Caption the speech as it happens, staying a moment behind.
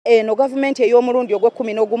eno gavumenti ey'omulundi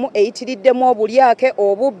ogw'e11 eyitiriddemu obulyake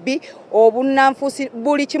obubbi obunnanfuusi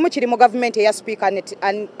buli kimu kiri mu gavumenti eya Speaker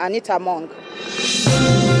Anitah Among.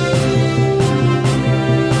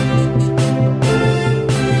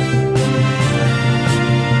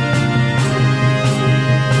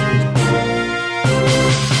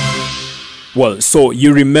 Well, so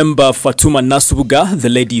you remember Fatuma Nasubuga, the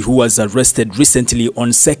lady who was arrested recently on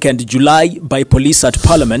 2nd July by police at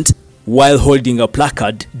Parliament while holding a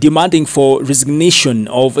placard demanding for resignation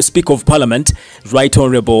of Speaker of Parliament, Right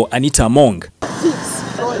Honorable Anitah Among. Now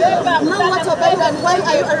what about that? Why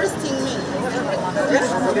are you arresting me?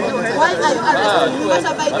 Why are you arresting me? What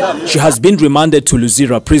have I done? She has been remanded to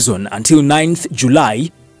Luzira prison until 9th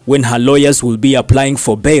July when her lawyers will be applying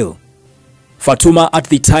for bail. Fatuma, at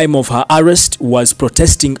the time of her arrest, was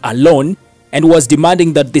protesting alone and was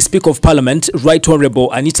demanding that the Speaker of Parliament, Right Honorable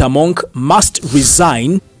Anitah Among, must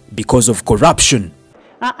resign because of corruption.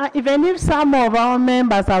 Even if some of our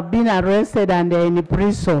members have been arrested and they're in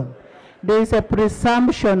prison, there is a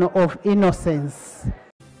presumption of innocence.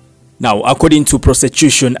 Now, according to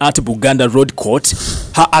prosecution at Buganda Road Court,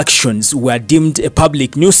 her actions were deemed a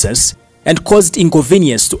public nuisance and caused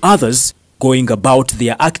inconvenience to others going about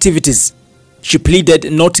their activities. She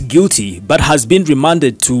pleaded not guilty but has been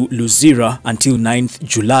remanded to Luzira until 9th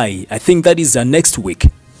July. I think that is next week.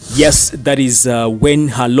 Yes, that is when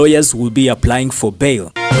her lawyers will be applying for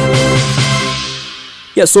bail.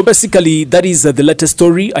 Yeah, so basically that is the latest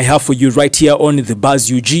story I have for you right here on the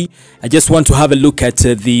Buzz UG. I just want to have a look at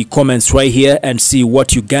the comments right here and see what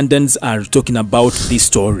Ugandans are talking about this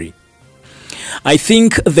story. I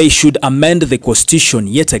think they should amend the constitution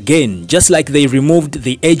yet again, just like they removed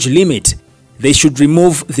the age limit. They should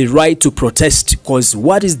remove the right to protest, because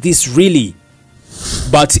what is this really?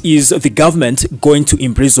 But is the government going to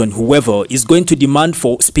imprison whoever is going to demand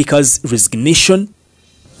for Speaker's resignation?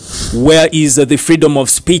 Where is the freedom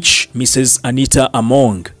of speech, Mrs. Anitah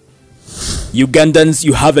Among? Ugandans,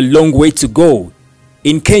 you have a long way to go.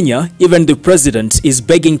 In Kenya, even the president is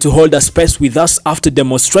begging to hold a space with us after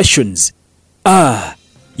demonstrations. Ah,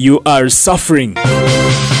 you are suffering.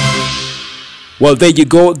 Well, there you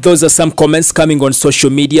go. Those are some comments coming on social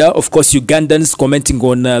media. Of course, Ugandans commenting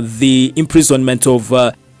on the imprisonment of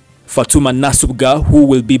Fatuma Nasubuga, who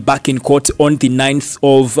will be back in court on the 9th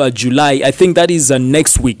of July. I think that is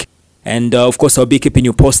next week. And of course, I'll be keeping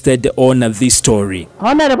you posted on this story.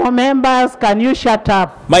 Honorable members, can you shut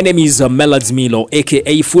up? My name is Milo,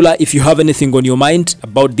 aka Fuller. If you have anything on your mind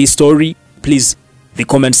about this story, please, the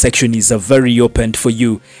comment section is very open for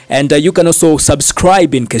you. And you can also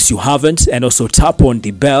subscribe in case you haven't, and also tap on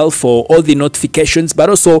the bell for all the notifications, but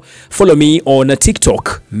also follow me on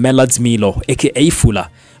TikTok, Milo, aka Fuller.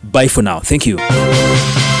 Bye for now. Thank you.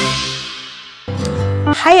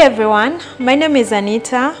 Hi everyone, my name is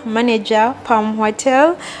Anitah, manager Palm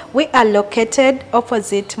Hotel. We are located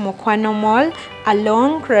opposite Mukwano Mall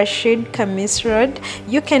along Rashid Kamis Road.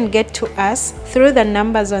 You can get to us through the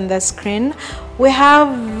numbers on the screen. We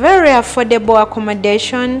have very affordable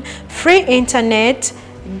accommodation, free internet,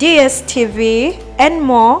 DSTV and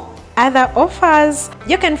more other offers.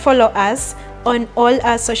 You can follow us on all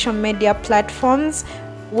our social media platforms.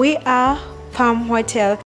 We are Palm Hotel.